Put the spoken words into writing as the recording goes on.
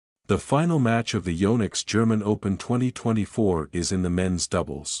The final match of the Yonex German Open 2024 is in the men's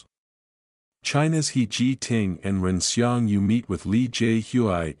doubles. China's He Ting and Ren Xiang meet with Li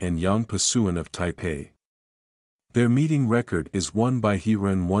Huei and Yang Hsuan of Taipei. Their meeting record is won by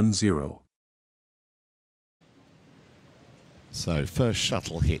Ren 1-0. So first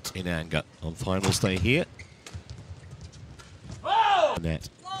shuttle hit in anger on finals day here. Net.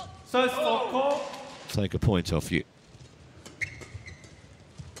 Take a point off you.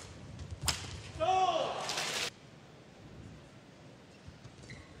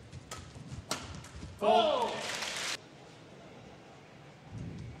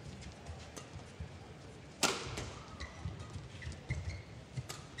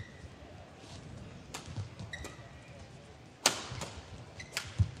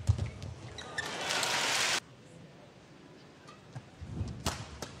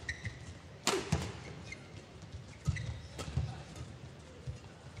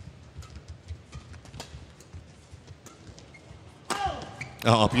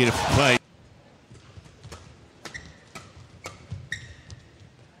 Oh, beautiful play.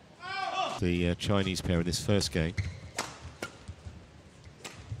 The Chinese pair in this first game.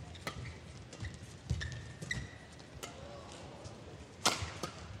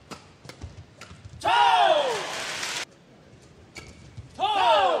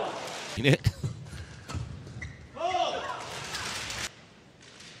 In it.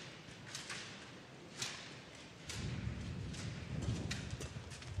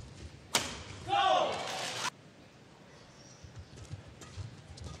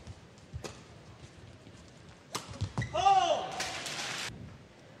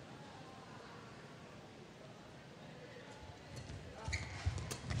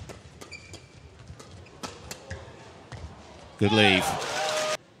 Good leave.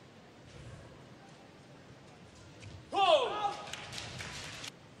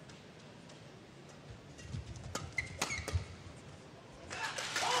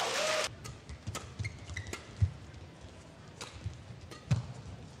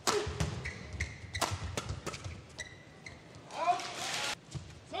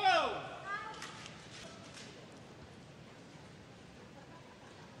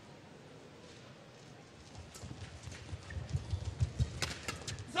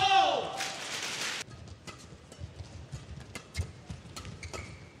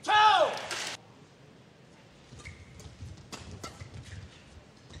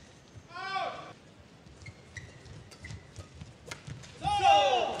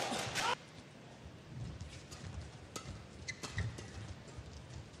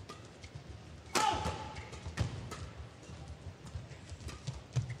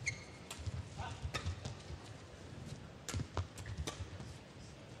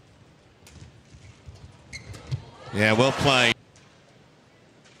 Yeah, well played.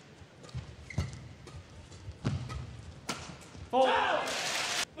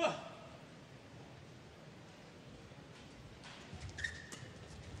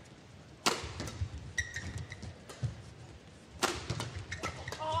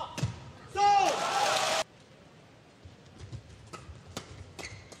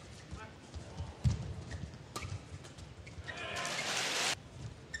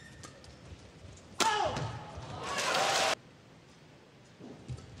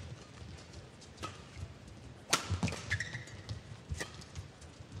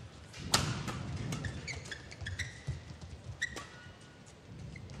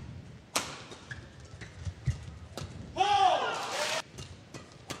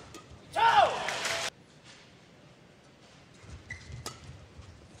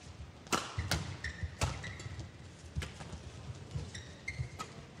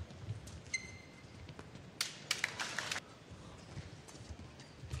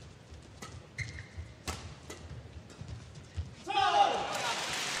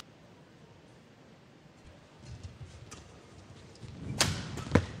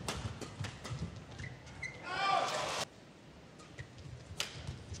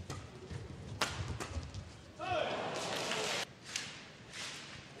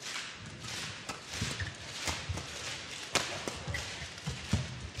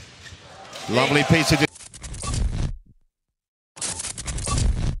 Lovely piece of...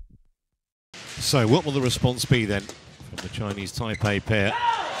 So what will the response be then from the Chinese Taipei pair?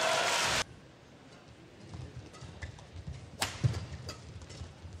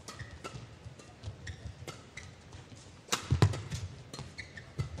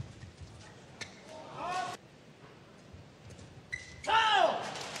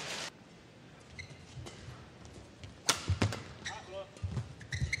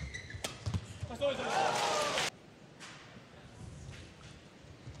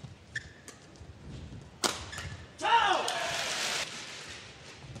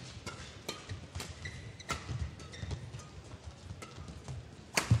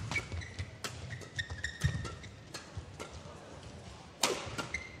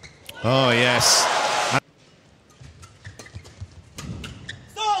 Oh, yes.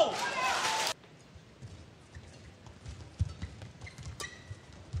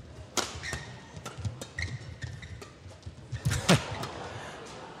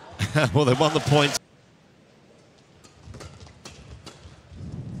 Well, they won the point.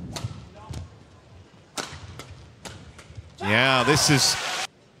 Yeah, this is...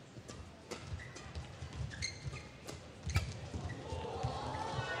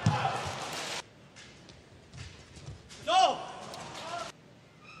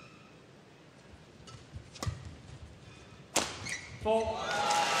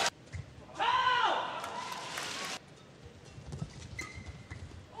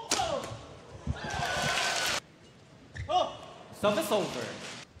 Service over.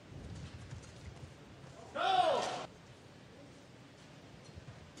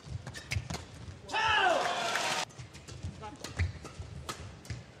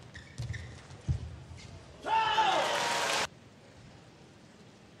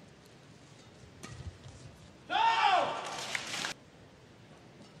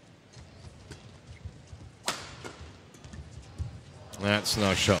 That's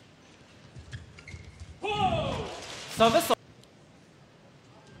no shot. Service over.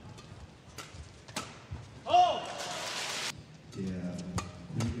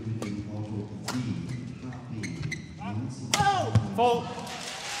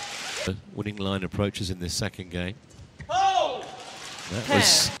 Winning line approaches in this second game. That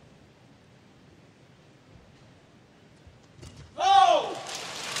was...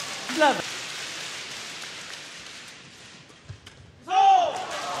 11.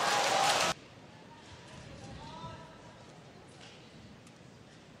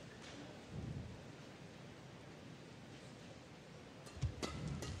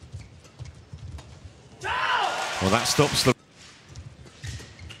 Well, that stops the...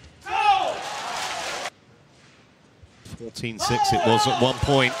 14-6 it was at one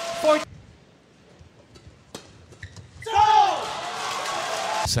point.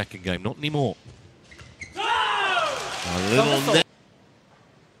 Second game, not anymore. A little net.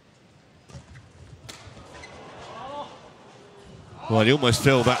 Well, I almost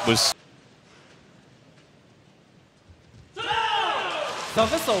feel that was...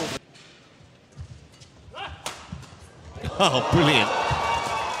 Service over. Oh, brilliant.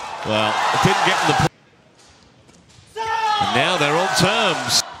 Well, it didn't get the... And now they're on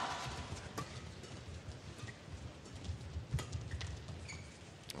terms.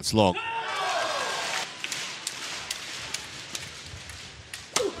 It's long.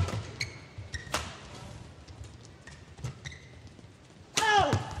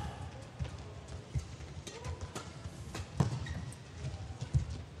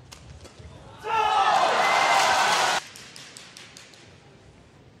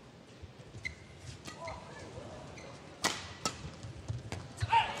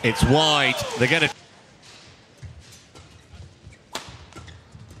 It's wide. They're going to...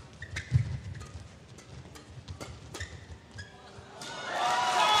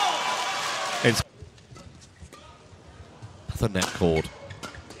 It's the net cord.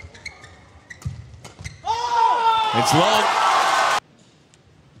 It's long.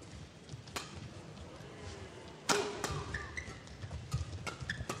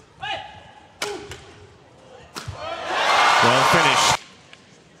 Well finished.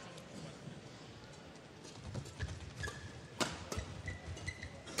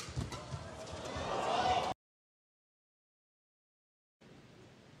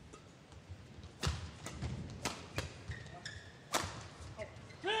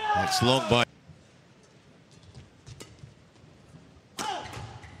 That's long by.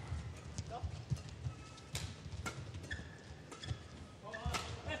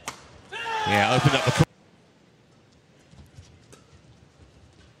 Yeah, opened up the...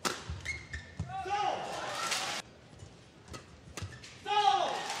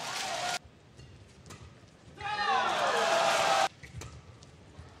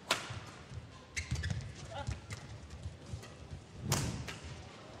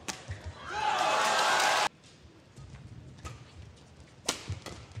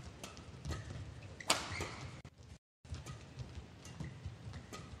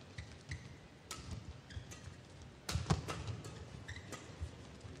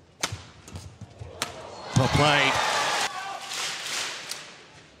 Well played.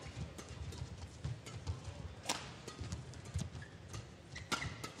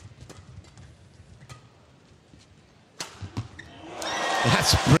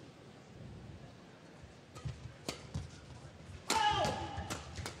 That's brilliant.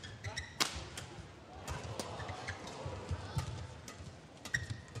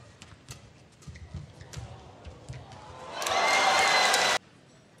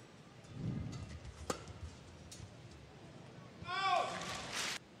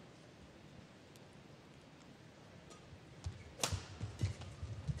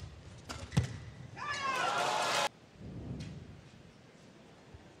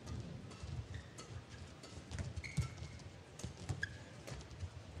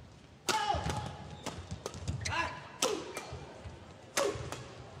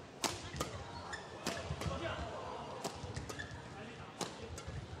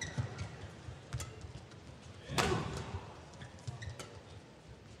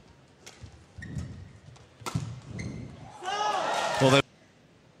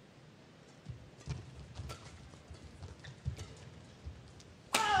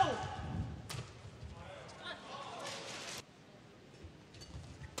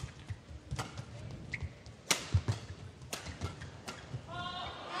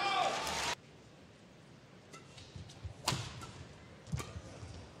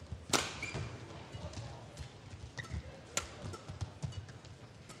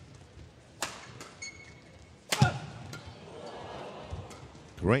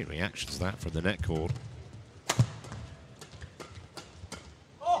 Great reaction to that from the net cord.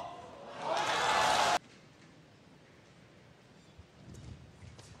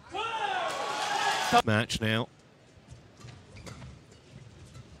 Match now.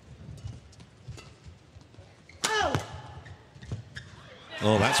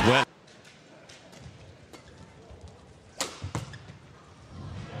 Oh, that's well.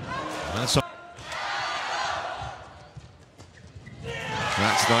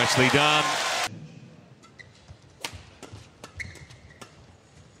 That's nicely done.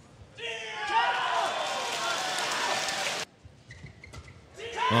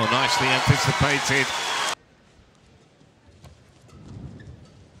 Oh, nicely anticipated.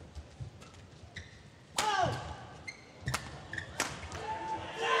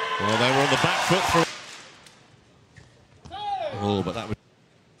 Well, they were on the back foot for... Oh, but that was...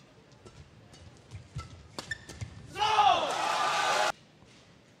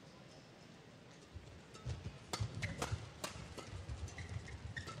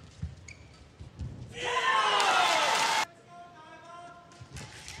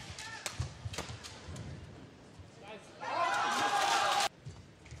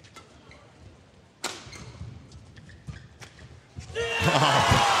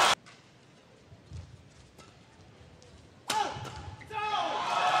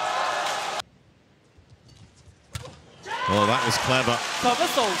 Oh, that was clever.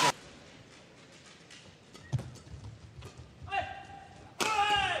 Service over.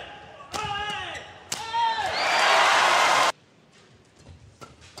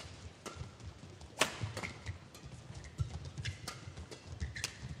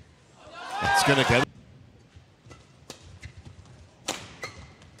 It's going to go.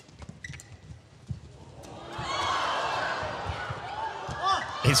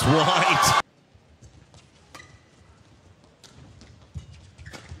 It's wide.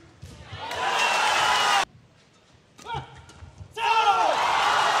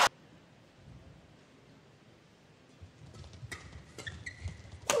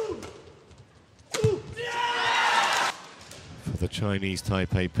 The Chinese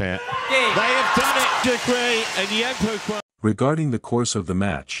Taipei pair. They have done it, Huei and Yang. Regarding the course of the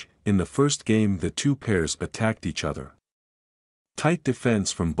match, in the first game the two pairs attacked each other. Tight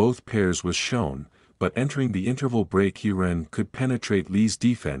defense from both pairs was shown, but entering the interval break Hsuan could penetrate Li's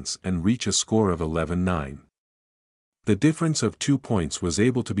defense and reach a score of 11-9. The difference of 2 points was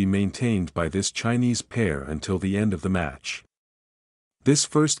able to be maintained by this Chinese pair until the end of the match. This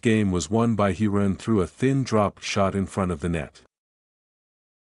first game was won by Hsuan through a thin drop shot in front of the net.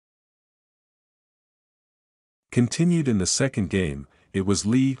 Continued in the second game, it was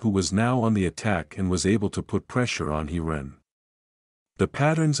Li who was now on the attack and was able to put pressure on Hsuan. The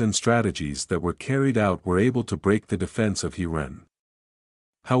patterns and strategies that were carried out were able to break the defense of Hsuan.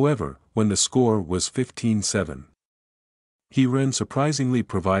 However, when the score was 15-7, Hsuan surprisingly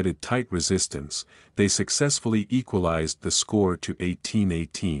provided tight resistance. They successfully equalized the score to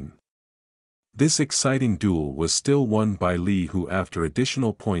 18-18. This exciting duel was still won by Li who after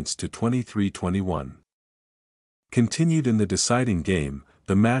additional points to 23-21. Continued in the deciding game,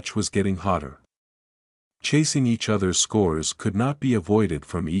 the match was getting hotter. Chasing each other's scores could not be avoided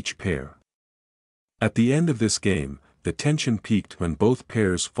from each pair. At the end of this game, the tension peaked when both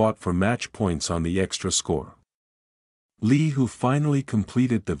pairs fought for match points on the extra score. Li who finally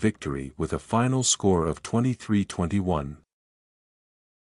completed the victory with a final score of 23-21.